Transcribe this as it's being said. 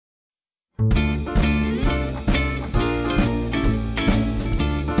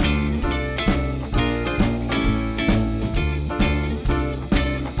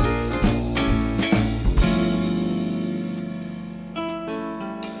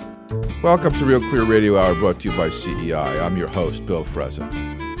Welcome to Real Clear Radio Hour, brought to you by CEI. I'm your host, Bill Frezza.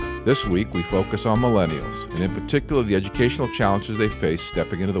 This week, we focus on millennials, and in particular, the educational challenges they face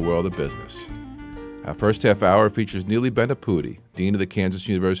stepping into the world of business. Our first half hour features Neely Bendapudi, Dean of the Kansas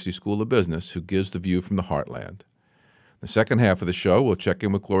University School of Business, who gives the view from the heartland. The second half of the show, we'll check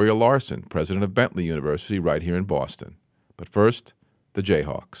in with Gloria Larson, president of Bentley University, right here in Boston. But first, the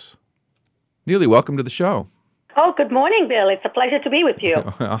Jayhawks. Neely, welcome to the show. Oh, good morning, Bill. It's a pleasure to be with you.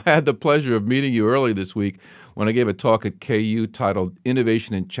 I had the pleasure of meeting you early this week when I gave a talk at KU titled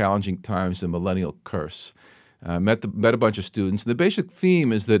Innovation in Challenging Times, the Millennial Curse. I met a bunch of students. And the basic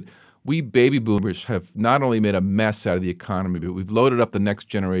theme is that we baby boomers have not only made a mess out of the economy, but we've loaded up the next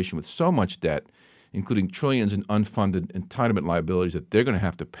generation with so much debt, including trillions in unfunded entitlement liabilities that they're going to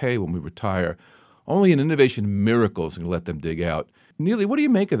have to pay when we retire. Only an innovation miracle is going to let them dig out. Neely, what do you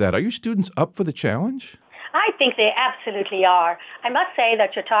make of that? Are your students up for the challenge? I think they absolutely are. I must say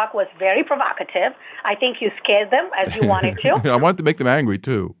that your talk was very provocative. I think you scared them as you wanted to. I wanted to make them angry,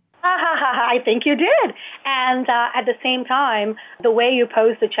 too. I think you did. And at the same time, the way you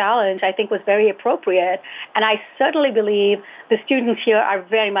posed the challenge, I think, was very appropriate. And I certainly believe the students here are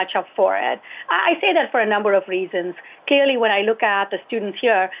very much up for it. I say that for a number of reasons. Clearly, when I look at the students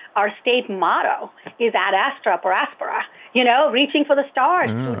here, our state motto is ad astra per aspera, reaching for the stars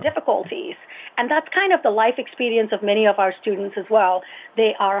through difficulties. And that's kind of the life experience of many of our students as well.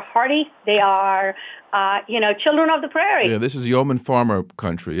 They are hardy. They are, children of the prairie. Yeah, this is yeoman farmer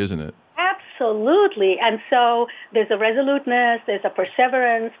country, isn't it? Absolutely. And so there's a resoluteness, there's a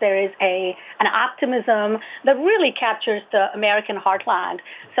perseverance, there is an optimism that really captures the American heartland.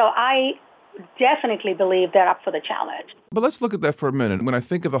 So I definitely believe they're up for the challenge. But let's look at that for a minute. When I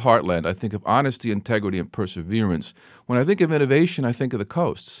think of the heartland, I think of honesty, integrity, and perseverance. When I think of innovation, I think of the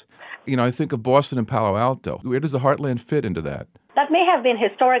coasts. I think of Boston and Palo Alto. Where does the heartland fit into that? That may have been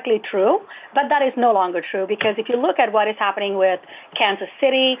historically true, but that is no longer true, because if you look at what is happening with Kansas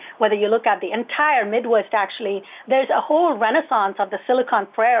City, whether you look at the entire Midwest, actually, there's a whole renaissance of the Silicon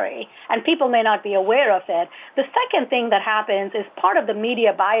Prairie, and people may not be aware of it. The second thing that happens is part of the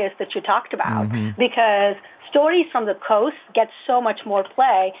media bias that you talked about, because stories from the coast get so much more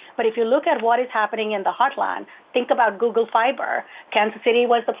play, but if you look at what is happening in the heartland, think about Google Fiber. Kansas City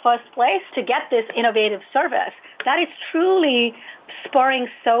was the first place to get this innovative service. That is truly spurring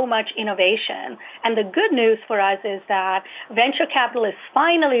so much innovation. And the good news for us is that venture capital is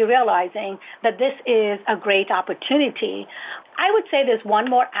finally realizing that this is a great opportunity. I would say there's one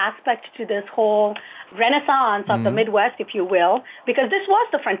more aspect to this whole renaissance of the Midwest, if you will, because this was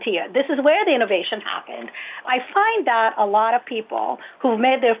the frontier. This is where the innovation happened. I find that a lot of people who've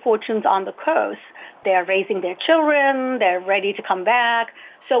made their fortunes on the coast, they're raising their children, they're ready to come back.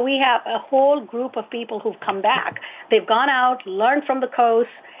 So we have a whole group of people who've come back. They've gone out, learned from the coast,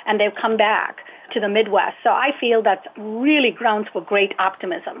 and they've come back to the Midwest. So I feel that's really grounds for great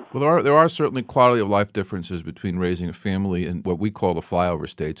optimism. Well, there are certainly quality of life differences between raising a family in what we call the flyover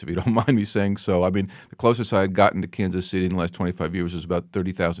states, if you don't mind me saying so. I mean, the closest I had gotten to Kansas City in the last 25 years was about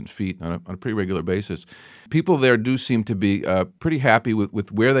 30,000 feet on a pretty regular basis. People there do seem to be pretty happy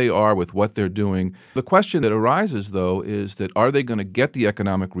with where they are, with what they're doing. The question that arises, though, is that are they going to get the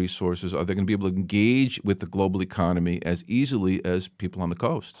economic resources? Are they going to be able to engage with the global economy as easily as people on the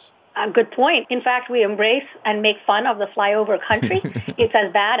coasts? A good point. In fact, we embrace and make fun of the flyover country. It's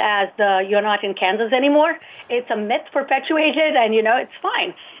as bad as the you're not in Kansas anymore. It's a myth perpetuated, and, it's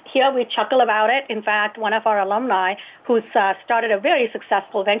fine. Here we chuckle about it. In fact, one of our alumni who's started a very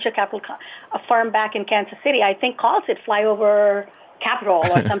successful venture capital firm back in Kansas City, I think calls it flyover capital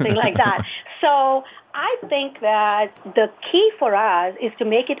or something like that. So I think that the key for us is to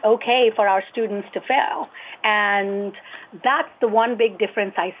make it okay for our students to fail. And that's the one big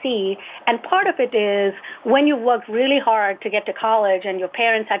difference I see. And part of it is when you worked really hard to get to college and your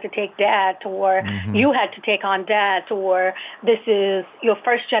parents had to take debt, or you had to take on debt, or this is your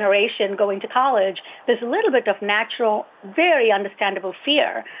first generation going to college, there's a little bit of natural, very understandable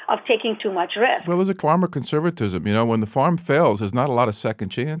fear of taking too much risk. Well, there's a farmer conservatism. When the farm fails, there's not a lot of second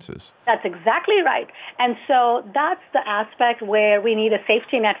chances. That's exactly right. And so that's the aspect where we need a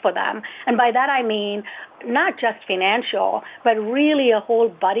safety net for them. And by that I mean not just financial, but really a whole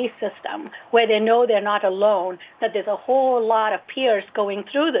buddy system where they know they're not alone, that there's a whole lot of peers going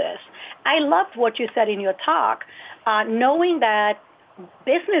through this. I loved what you said in your talk, knowing that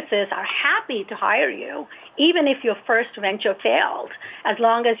businesses are happy to hire you even if your first venture failed, as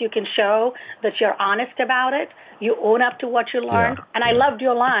long as you can show that you're honest about it, you own up to what you learned. Yeah, And I yeah. loved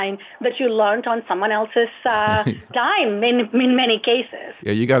your line that you learned on someone else's dime in many cases.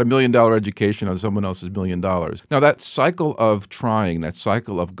 Yeah, you got $1 million education on someone else's $1 million. Now, that cycle of trying, that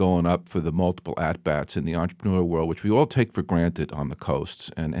cycle of going up for the multiple at-bats in the entrepreneur world, which we all take for granted on the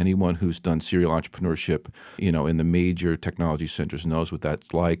coasts, and anyone who's done serial entrepreneurship, in the major technology centers knows what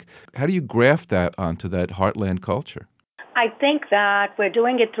that's like. How do you graft that onto that heartland culture? I think that we're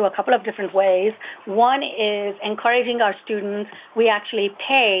doing it through a couple of different ways. One is encouraging our students. We actually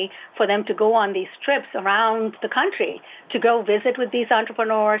pay for them to go on these trips around the country to go visit with these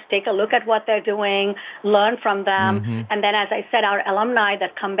entrepreneurs, take a look at what they're doing, learn from them. Mm-hmm. And then, as I said, our alumni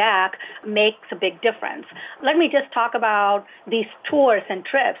that come back makes a big difference. Let me just talk about these tours and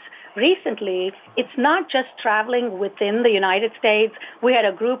trips. Recently, it's not just traveling within the United States. We had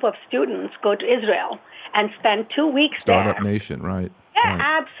a group of students go to Israel and spend 2 weeks Startup there. Nation, right? Yeah, Right.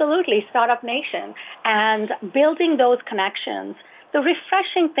 absolutely, Startup Nation. And building those connections. The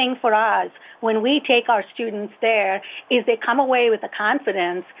refreshing thing for us when we take our students there is they come away with the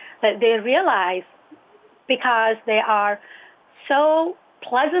confidence that they realize, because they are so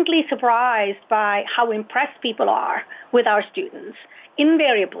pleasantly surprised by how impressed people are with our students.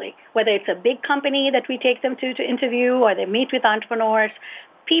 Invariably, whether it's a big company that we take them to interview or they meet with entrepreneurs,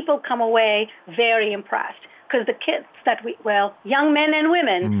 people come away very impressed. Because the kids that young men and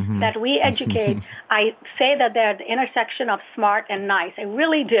women Mm-hmm. that we educate, I say that they're at the intersection of smart and nice. I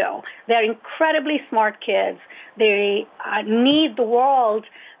really do. They're incredibly smart kids. They need the world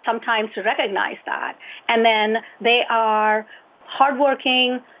sometimes to recognize that. And then they are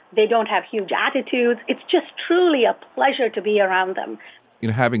hardworking. They don't have huge attitudes. It's just truly a pleasure to be around them.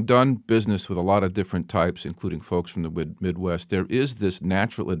 Having done business with a lot of different types, including folks from the Midwest, there is this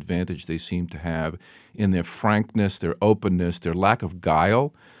natural advantage they seem to have in their frankness, their openness, their lack of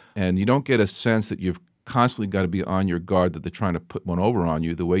guile. And you don't get a sense that you've constantly got to be on your guard that they're trying to put one over on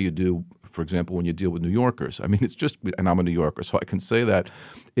you the way you do, for example, when you deal with New Yorkers. I mean, it's just, and I'm a New Yorker, so I can say that.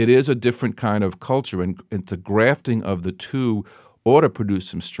 It is a different kind of culture, and the grafting of the two ought to produce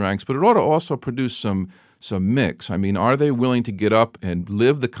some strengths, but it ought to also produce some mix. I mean, are they willing to get up and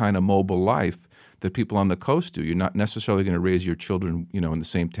live the kind of mobile life that people on the coast do? You're not necessarily going to raise your children, in the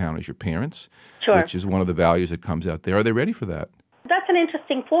same town as your parents, Sure. which is one of the values that comes out there. Are they ready for that? That's an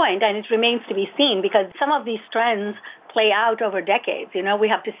interesting point, and it remains to be seen because some of these trends play out over decades. We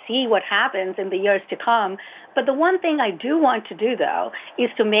have to see what happens in the years to come. But the one thing I do want to do, though, is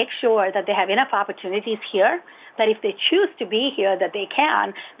to make sure that they have enough opportunities here, that if they choose to be here, that they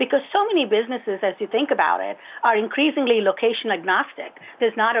can, because so many businesses, as you think about it, are increasingly location agnostic.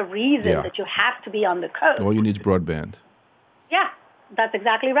 There's not a reason that you have to be on the coast. All you need is broadband. Yeah, that's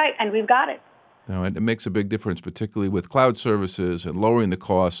exactly right, and we've got it. Now, it makes a big difference, particularly with cloud services and lowering the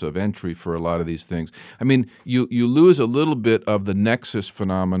costs of entry for a lot of these things. I mean, you lose a little bit of the nexus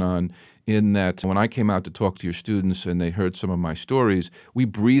phenomenon in that when I came out to talk to your students and they heard some of my stories, we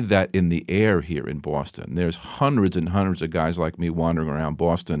breathe that in the air here in Boston. There's hundreds and hundreds of guys like me wandering around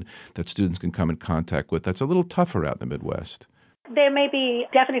Boston that students can come in contact with. That's a little tougher out in the Midwest. There may be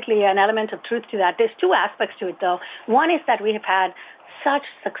definitely an element of truth to that. There's two aspects to it, though. One is that we have had such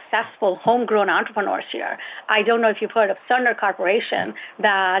successful homegrown entrepreneurs here. I don't know if you've heard of Cerner Corporation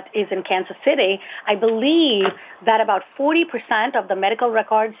that is in Kansas City. I believe that about 40% of the medical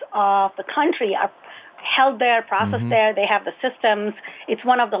records of the country are held there, processed there. They have the systems. It's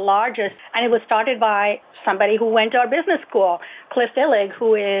one of the largest, and it was started by somebody who went to our business school, Cliff Illig,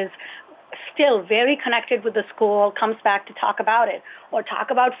 who is still very connected with the school, comes back to talk about it. Or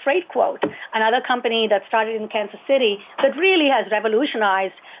talk about FreightQuote, another company that started in Kansas City that really has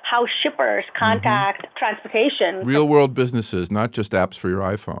revolutionized how shippers contact transportation. Real world businesses, not just apps for your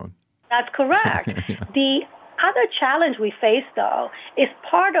iPhone. That's correct. Yeah. The other challenge we face, though, is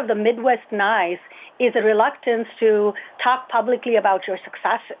part of the Midwest nice is a reluctance to talk publicly about your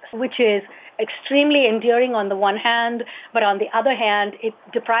successes, which is extremely endearing on the one hand, but on the other hand, it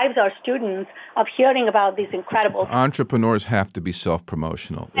deprives our students of hearing about these incredible Entrepreneurs have to be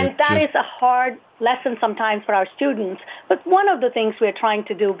self-promotional. And that is a hard lesson sometimes for our students. But one of the things we're trying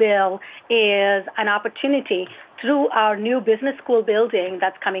to do, Bill, is an opportunity through our new business school building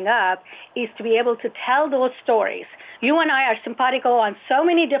that's coming up is to be able to tell those stories. You and I are simpatico on so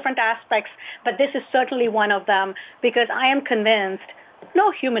many different aspects, but this is certainly one of them because I am convinced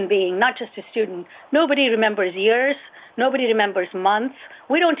no human being, not just a student, nobody remembers years, nobody remembers months,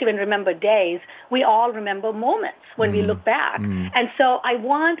 we don't even remember days. We all remember moments when we look back. And so I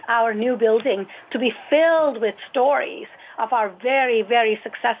want our new building to be filled with stories of our very, very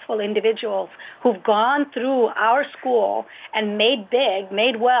successful individuals who've gone through our school and made big,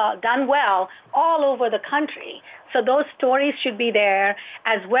 made well, done well all over the country. So those stories should be there,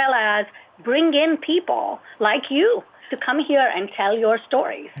 as well as bring in people like you to come here and tell your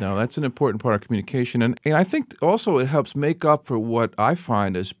stories. No, that's an important part of communication. And I think also it helps make up for what I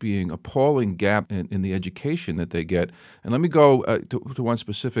find as being appalling gap in the education that they get. And let me go to one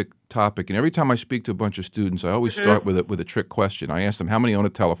specific topic. And every time I speak to a bunch of students, I always start with a trick question. I ask them, how many own a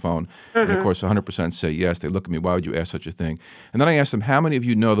telephone? And of course, 100% say yes. They look at me, why would you ask such a thing? And then I ask them, how many of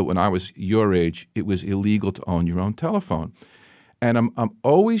you know that when I was your age, it was illegal to own your own telephone? And I'm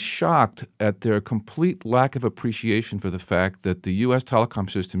always shocked at their complete lack of appreciation for the fact that the U.S. telecom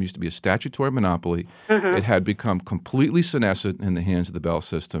system used to be a statutory monopoly. It had become completely senescent in the hands of the Bell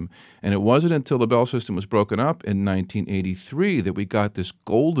system. And it wasn't until the Bell system was broken up in 1983 that we got this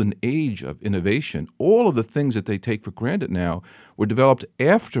golden age of innovation. All of the things that they take for granted now were developed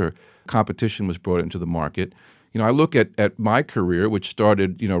after competition was brought into the market. I look at my career, which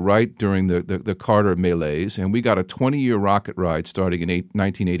started, right during the Carter melees, and we got a 20-year rocket ride starting in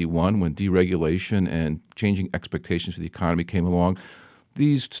 1981 when deregulation and changing expectations for the economy came along.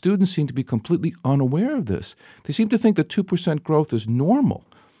 These students seem to be completely unaware of this. They seem to think that 2% growth is normal.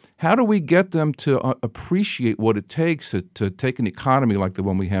 How do we get them to appreciate what it takes to take an economy like the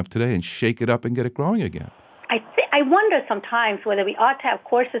one we have today and shake it up and get it growing again? I wonder sometimes whether we ought to have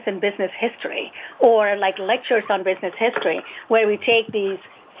courses in business history or like lectures on business history where we take these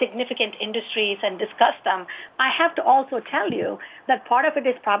significant industries and discuss them. I have to also tell you that part of it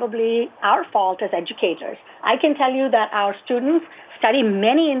is probably our fault as educators. I can tell you that our students study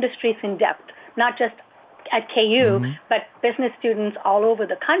many industries in depth, not just at KU, but business students all over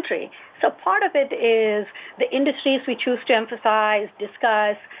the country. So part of it is the industries we choose to emphasize,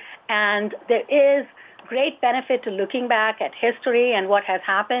 discuss, and there is great benefit to looking back at history and what has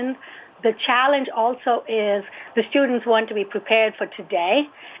happened. The challenge also is the students want to be prepared for today,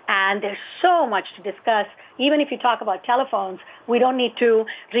 and there's so much to discuss. Even if you talk about telephones, we don't need to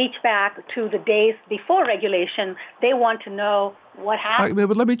reach back to the days before regulation. They want to know what happened.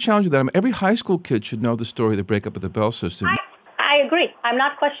 But let me challenge you that. Every high school kid should know the story of the breakup of the Bell system. I agree. I'm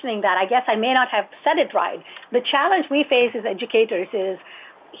not questioning that. I guess I may not have said it right. The challenge we face as educators is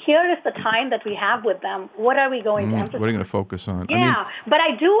here is the time that we have with them. What are we going to emphasize? What are you going to focus on? Yeah, but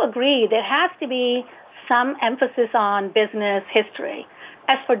I do agree there has to be some emphasis on business history.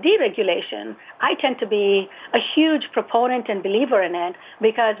 As for deregulation, I tend to be a huge proponent and believer in it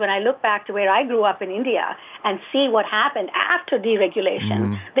because when I look back to where I grew up in India and see what happened after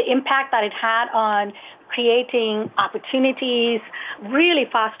deregulation, the impact that it had on creating opportunities, really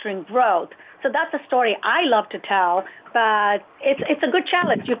fostering growth. So that's a story I love to tell, but it's a good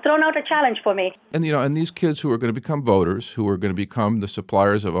challenge. You've thrown out a challenge for me. And and these kids who are going to become voters, who are going to become the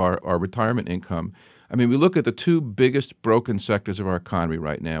suppliers of our retirement income. We look at the two biggest broken sectors of our economy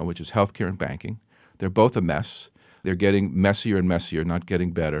right now, which is healthcare and banking. They're both a mess. They're getting messier and messier, not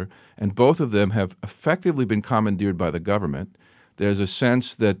getting better. And both of them have effectively been commandeered by the government. There's a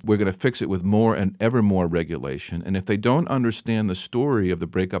sense that we're going to fix it with more and ever more regulation. And if they don't understand the story of the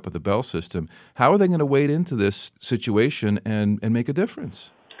breakup of the Bell system, how are they going to wade into this situation and make a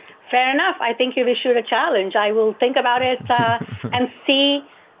difference? Fair enough. I think you've issued a challenge. I will think about it and see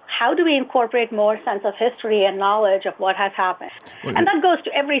how do we incorporate more sense of history and knowledge of what has happened. And that goes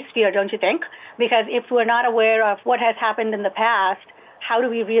to every sphere, don't you think? Because if we're not aware of what has happened in the past, how do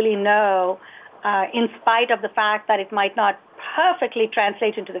we really know, in spite of the fact that it might not perfectly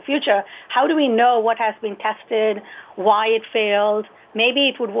translate into the future, how do we know what has been tested, why it failed, maybe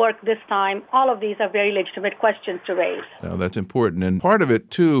it would work this time? All of these are very legitimate questions to raise. No, that's important. And part of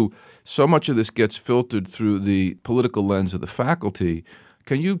it, too, so much of this gets filtered through the political lens of the faculty.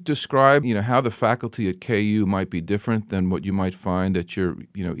 Can you describe, how the faculty at KU might be different than what you might find at your,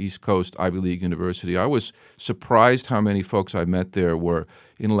 East Coast Ivy League university? I was surprised how many folks I met there were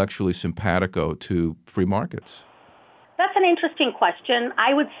intellectually simpatico to free markets. That's an interesting question.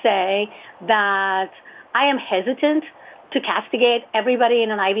 I would say that I am hesitant to castigate everybody in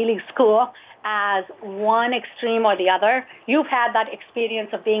an Ivy League school as one extreme or the other. You've had that experience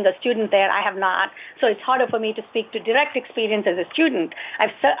of being a student there. I have not. So it's harder for me to speak to direct experience as a student.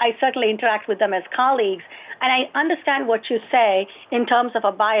 I certainly interact with them as colleagues. And I understand what you say in terms of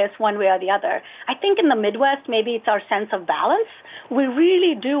a bias one way or the other. I think in the Midwest, maybe it's our sense of balance. We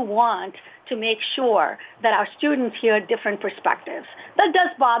really do want to make sure that our students hear different perspectives. That does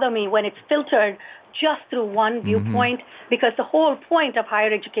bother me when it's filtered just through one viewpoint, because the whole point of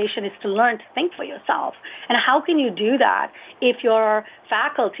higher education is to learn to think for yourself. And how can you do that if your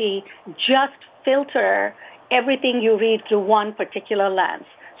faculty just filter everything you read through one particular lens.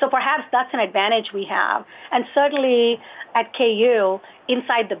 So perhaps that's an advantage we have. And certainly at KU,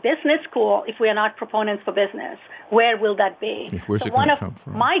 inside the business school, if we are not proponents for business, where will that be? Where's So it one going to of come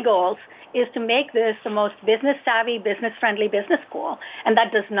from? my goals is to make this the most business-savvy, business-friendly business school. And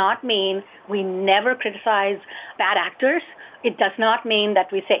that does not mean we never criticize bad actors. It does not mean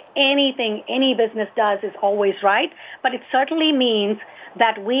that we say anything any business does is always right, but it certainly means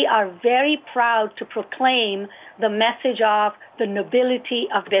that we are very proud to proclaim the message of the nobility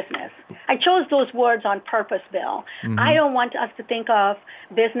of business. I chose those words on purpose, Bill. Mm-hmm. I don't want us to think of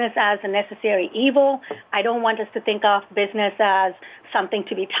business as a necessary evil. I don't want us to think of business as something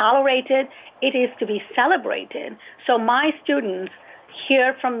to be tolerated. It is to be celebrated. So my students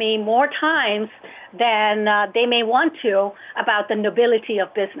hear from me more times than they may want to about the nobility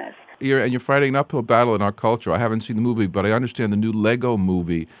of business. You're fighting an uphill battle in our culture. I haven't seen the movie, but I understand the new Lego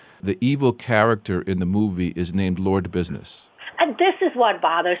movie. The evil character in the movie is named Lord Business. And this is what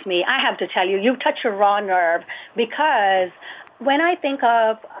bothers me. I have to tell you, you touch a raw nerve, because when I think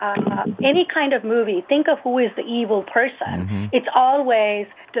of any kind of movie, think of who is the evil person. Mm-hmm. It's always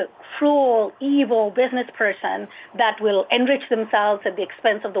the cruel, evil business person that will enrich themselves at the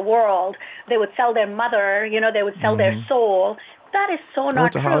expense of the world. They would sell their mother, they would sell their soul. That is so not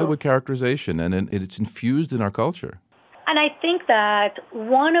It's a true. Hollywood characterization, and it's infused in our culture. And I think that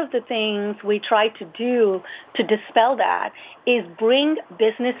one of the things we try to do to dispel that is bring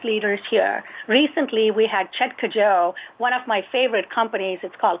business leaders here. Recently, we had Chet Kajot, one of my favorite companies.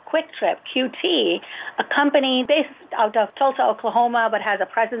 It's called Quick Trip, QT, a company based out of Tulsa, Oklahoma, but has a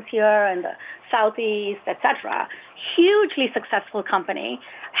presence here in the Southeast, etc. Hugely successful company.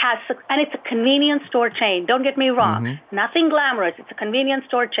 And it's a convenience store chain. Don't get me wrong. Mm-hmm. Nothing glamorous. It's a convenience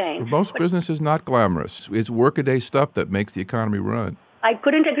store chain. Most business is not glamorous. It's workaday stuff that makes the economy run. I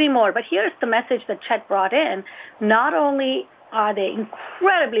couldn't agree more. But here's the message that Chet brought in. Not only are they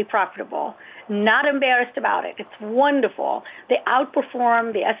incredibly profitable, not embarrassed about it. It's wonderful. They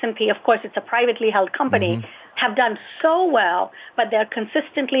outperform the S&P. Of course, it's a privately held company. Have done so well, but they're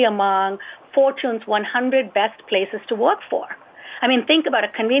consistently among Fortune's 100 best places to work for. I mean, think about a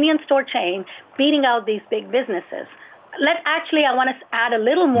convenience store chain beating out these big businesses. I want to add a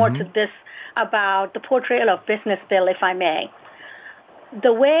little more to this about the portrayal of business, Bill, if I may.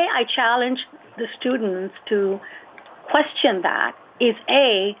 The way I challenge the students to question that is,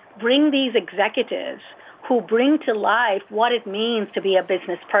 A, bring these executives who bring to life what it means to be a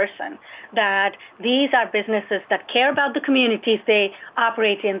business person, that these are businesses that care about the communities they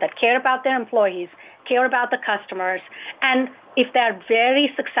operate in, that care about their employees, care about the customers, and if they're very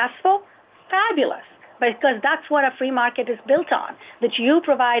successful, fabulous, because that's what a free market is built on, that you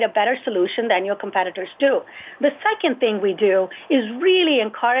provide a better solution than your competitors do. The second thing we do is really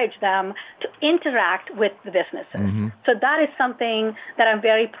encourage them to interact with the businesses. So that is something that I'm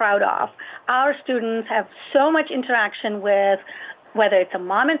very proud of. Our students have so much interaction with, whether it's a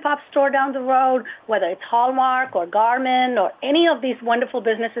mom and pop store down the road, whether it's Hallmark or Garmin or any of these wonderful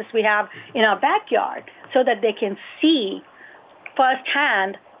businesses we have in our backyard, so that they can see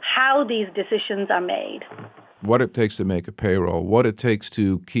firsthand how these decisions are made. What it takes to make a payroll, what it takes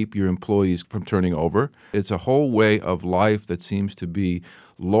to keep your employees from turning over. It's a whole way of life that seems to be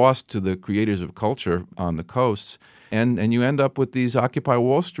lost to the creators of culture on the coasts. And you end up with these Occupy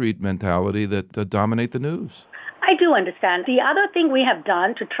Wall Street mentality that dominate the news. I do understand. The other thing we have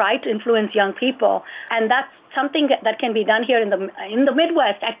done to try to influence young people, and that's something that can be done here in the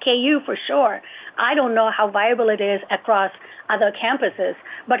Midwest at KU for sure. I don't know how viable it is across other campuses,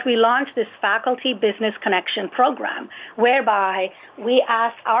 but we launched this Faculty Business Connection program, whereby we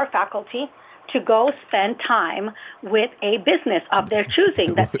ask our faculty to go spend time with a business of their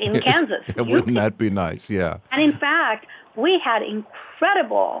choosing that's in Kansas. Wouldn't that be nice? Yeah. And in fact, we had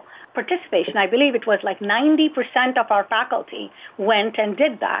incredible participation. I believe it was like 90% of our faculty went and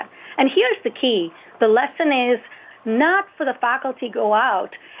did that. And here's the key. The lesson is not for the faculty go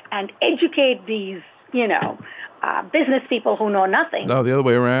out and educate these, business people who know nothing. No, the other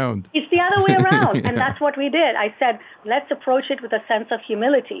way around. It's the other way around. Yeah. And that's what we did. I said, let's approach it with a sense of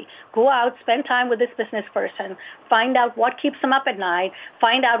humility. Go out, spend time with this business person, find out what keeps them up at night,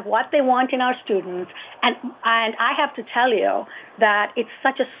 find out what they want in our students. And I have to tell you that it's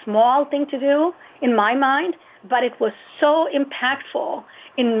such a small thing to do in my mind, but it was so impactful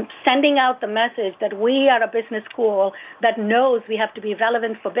in sending out the message that we are a business school that knows we have to be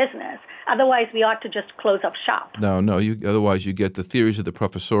relevant for business. Otherwise, we ought to just close up shop. No, otherwise you get the theories of the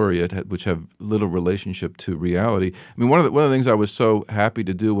professoriate, which have little relationship to reality. I mean, one of the things I was so happy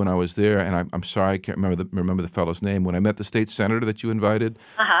to do when I was there, and I'm sorry I can't remember the fellow's name, when I met the state senator that you invited,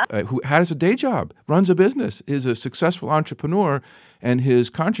 who has a day job, runs a business, is a successful entrepreneur, and his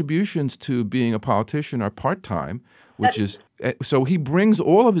contributions to being a politician are part-time, which is so he brings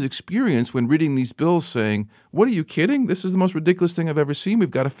all of his experience when reading these bills saying, what are you kidding? This is the most ridiculous thing I've ever seen. We've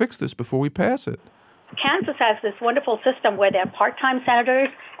got to fix this before we pass it. Kansas has this wonderful system where they're part-time senators.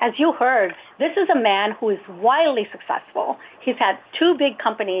 As you heard, this is a man who is wildly successful. He's had 2 big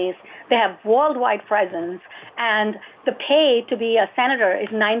companies. They have worldwide presence. And the pay to be a senator is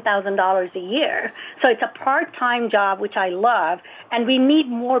 $9,000 a year. So it's a part-time job, which I love. And we need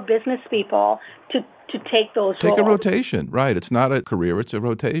more business people to take those roles. Take a rotation, right. It's not a career, it's a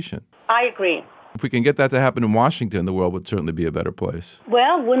rotation. I agree. If we can get that to happen in Washington, the world would certainly be a better place.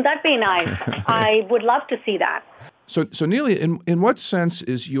 Well, wouldn't that be nice? I would love to see that. So Neely, in what sense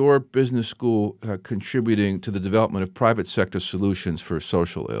is your business school contributing to the development of private sector solutions for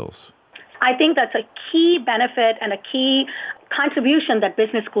social ills? I think that's a key benefit and a key contribution that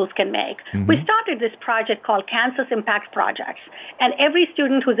business schools can make. Mm-hmm. We started this project called Kansas Impact Projects, and every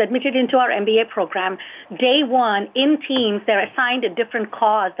student who's admitted into our MBA program, day one, in teams, they're assigned a different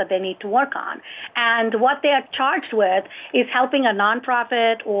cause that they need to work on. And what they are charged with is helping a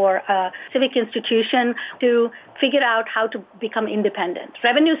nonprofit or a civic institution to figure out how to become independent.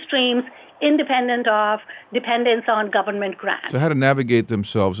 Revenue streams independent of dependence on government grants. So how to navigate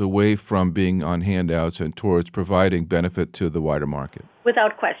themselves away from being on handouts and towards providing benefit to the wider market.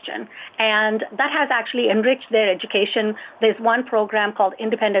 Without question. And that has actually enriched their education. There's one program called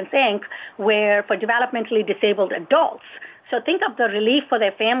Independence Inc., where for developmentally disabled adults. So think of the relief for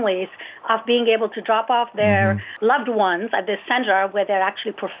their families of being able to drop off their loved ones at this center where they're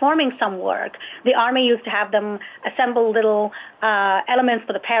actually performing some work. The Army used to have them assemble little elements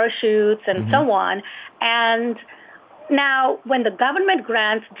for the parachutes and so on. And now when the government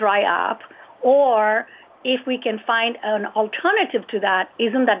grants dry up, or if we can find an alternative to that,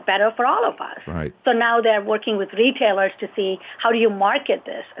 isn't that better for all of us? Right. So now they're working with retailers to see how do you market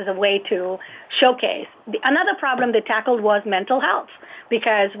this as a way to showcase. Another problem they tackled was mental health,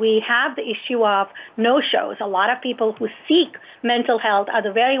 because we have the issue of no-shows. A lot of people who seek mental health are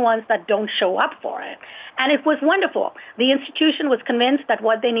the very ones that don't show up for it. And it was wonderful. The institution was convinced that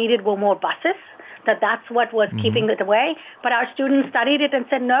what they needed were more buses, that's what was keeping it away. But our students studied it and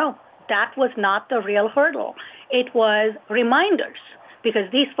said, no, that was not the real hurdle. It was reminders, because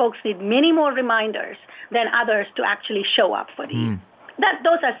these folks need many more reminders than others to actually show up for these.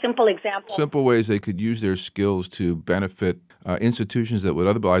 Those are simple examples. Simple ways they could use their skills to benefit institutions that would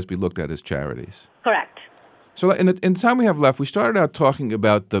otherwise be looked at as charities. Correct. So in the time we have left, we started out talking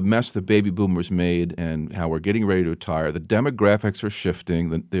about the mess the baby boomers made and how we're getting ready to retire. The demographics are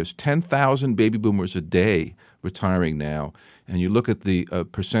shifting. There's 10,000 baby boomers a day retiring now. And you look at the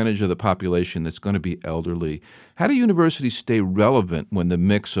percentage of the population that's going to be elderly. How do universities stay relevant when the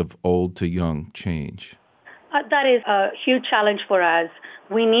mix of old to young change? That is a huge challenge for us.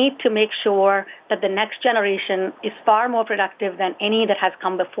 We need to make sure that the next generation is far more productive than any that has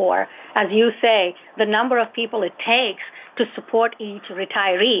come before. As you say, the number of people it takes to support each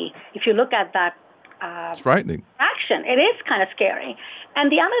retiree, if you look at that, it's frightening. Action. It is kind of scary.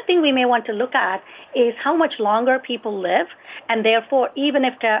 And the other thing we may want to look at is how much longer people live, and therefore, even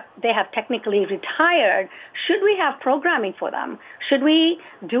if they have technically retired, should we have programming for them? Should we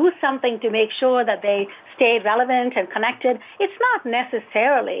do something to make sure that they stay relevant and connected? It's not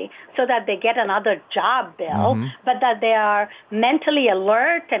necessarily so that they get another job, Bill, but that they are mentally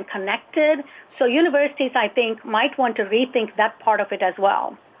alert and connected. So universities, I think, might want to rethink that part of it as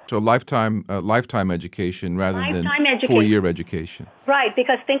well. So lifetime education rather than 4-year education. Right,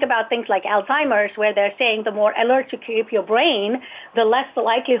 because think about things like Alzheimer's, where they're saying the more alert you keep your brain, the less the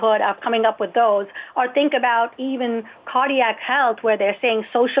likelihood of coming up with those. Or think about even cardiac health, where they're saying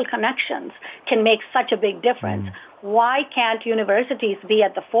social connections can make such a big difference. Why can't universities be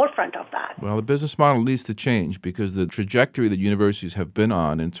at the forefront of that? Well, the business model needs to change, because the trajectory that universities have been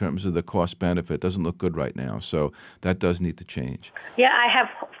on in terms of the cost benefit doesn't look good right now. So that does need to change. Yeah, I have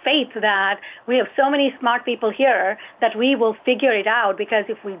faith that we have so many smart people here that we will figure it out, because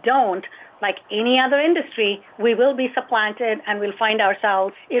if we don't, like any other industry, we will be supplanted and we'll find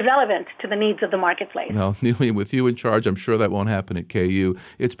ourselves irrelevant to the needs of the marketplace. Well, Neely, with you in charge, I'm sure that won't happen at KU.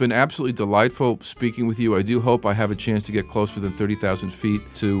 It's been absolutely delightful speaking with you. I do hope I have a chance to get closer than 30,000 feet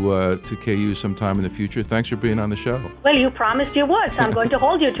to KU sometime in the future. Thanks for being on the show. Well, you promised you would, so I'm going to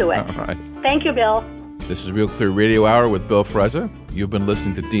hold you to it. All right. Thank you, Bill. This is Real Clear Radio Hour with Bill Frezza. You've been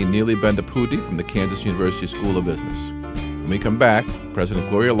listening to Dean Neely Bendapudi from the Kansas University School of Business. When we come back, President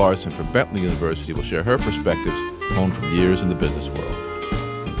Gloria Larson from Bentley University will share her perspectives honed from years in the business world.